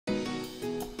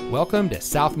Welcome to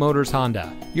South Motors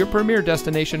Honda, your premier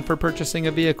destination for purchasing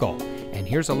a vehicle. And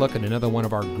here's a look at another one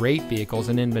of our great vehicles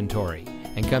in inventory,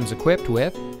 and comes equipped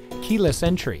with keyless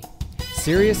entry,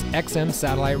 Sirius XM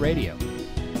satellite radio,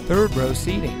 third row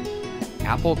seating,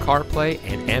 Apple CarPlay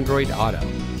and Android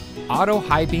Auto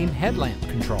high beam headlamp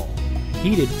control,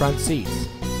 heated front seats,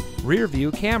 rear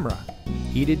view camera,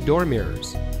 heated door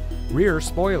mirrors, rear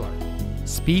spoiler,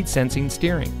 speed sensing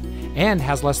steering, and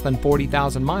has less than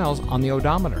 40,000 miles on the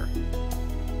odometer.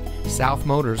 South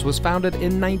Motors was founded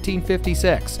in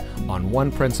 1956 on one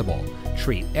principle: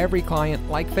 treat every client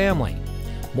like family.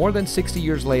 More than 60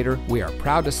 years later, we are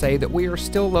proud to say that we are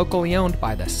still locally owned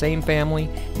by the same family,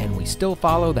 and we still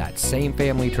follow that same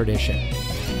family tradition.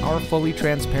 Our fully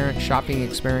transparent shopping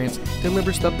experience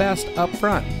delivers the best up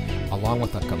front, along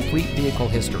with a complete vehicle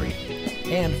history.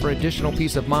 And for additional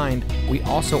peace of mind, we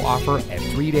also offer a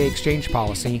 3-day exchange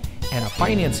policy and a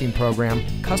financing program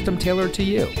custom tailored to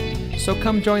you. So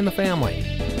come join the family.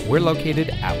 We're located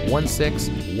at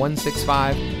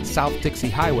 16165 South Dixie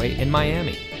Highway in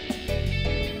Miami.